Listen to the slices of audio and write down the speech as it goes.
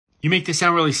You make this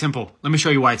sound really simple. Let me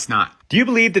show you why it's not. Do you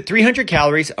believe that 300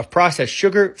 calories of processed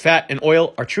sugar, fat, and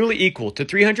oil are truly equal to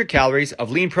 300 calories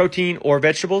of lean protein or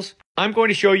vegetables? I'm going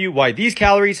to show you why these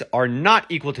calories are not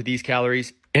equal to these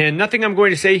calories, and nothing I'm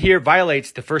going to say here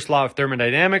violates the first law of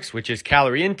thermodynamics, which is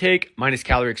calorie intake minus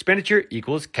calorie expenditure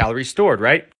equals calories stored,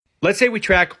 right? Let's say we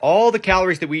track all the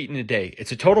calories that we eat in a day.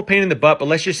 It's a total pain in the butt, but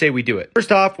let's just say we do it.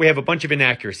 First off, we have a bunch of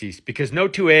inaccuracies because no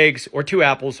two eggs or two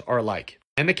apples are alike.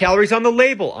 And the calories on the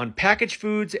label on packaged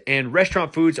foods and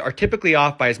restaurant foods are typically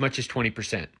off by as much as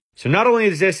 20%. So not only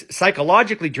is this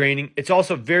psychologically draining, it's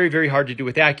also very, very hard to do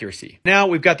with accuracy. Now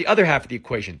we've got the other half of the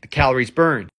equation, the calories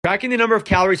burned. Tracking the number of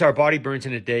calories our body burns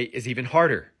in a day is even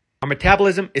harder. Our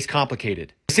metabolism is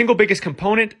complicated. The single biggest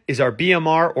component is our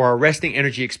BMR, or our resting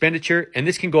energy expenditure, and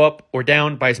this can go up or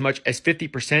down by as much as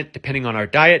 50% depending on our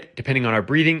diet, depending on our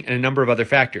breathing, and a number of other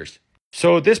factors.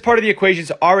 So this part of the equation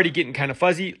is already getting kind of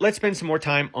fuzzy. Let's spend some more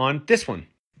time on this one.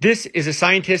 This is a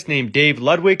scientist named Dave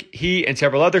Ludwig. He and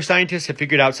several other scientists have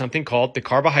figured out something called the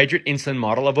carbohydrate insulin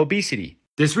model of obesity.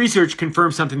 This research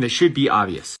confirms something that should be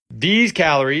obvious. These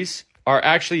calories are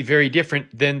actually very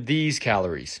different than these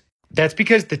calories. That's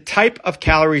because the type of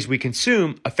calories we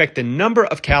consume affect the number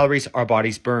of calories our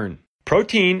bodies burn.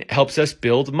 Protein helps us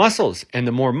build muscles, and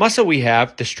the more muscle we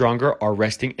have, the stronger our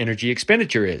resting energy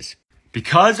expenditure is.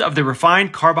 Because of the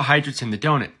refined carbohydrates in the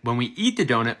donut, when we eat the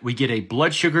donut, we get a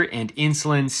blood sugar and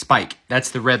insulin spike.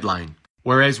 That's the red line.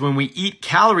 Whereas when we eat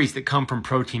calories that come from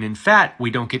protein and fat, we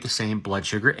don't get the same blood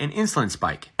sugar and insulin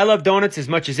spike. I love donuts as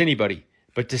much as anybody,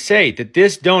 but to say that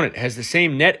this donut has the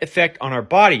same net effect on our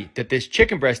body that this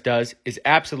chicken breast does is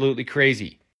absolutely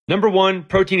crazy. Number one,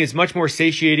 protein is much more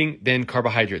satiating than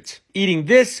carbohydrates. Eating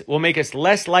this will make us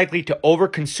less likely to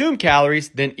overconsume calories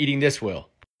than eating this will.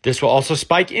 This will also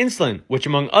spike insulin, which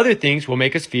among other things will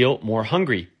make us feel more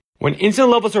hungry. When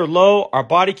insulin levels are low, our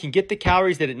body can get the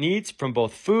calories that it needs from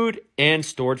both food and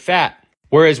stored fat.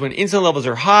 Whereas when insulin levels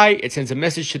are high, it sends a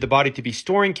message to the body to be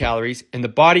storing calories, and the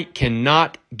body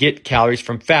cannot get calories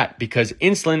from fat because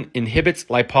insulin inhibits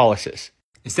lipolysis.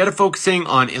 Instead of focusing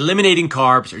on eliminating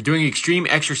carbs or doing extreme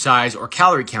exercise or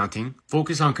calorie counting,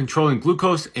 focus on controlling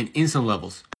glucose and insulin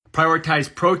levels.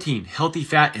 Prioritize protein, healthy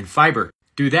fat, and fiber.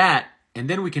 Do that, and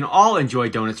then we can all enjoy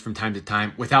donuts from time to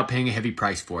time without paying a heavy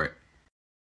price for it.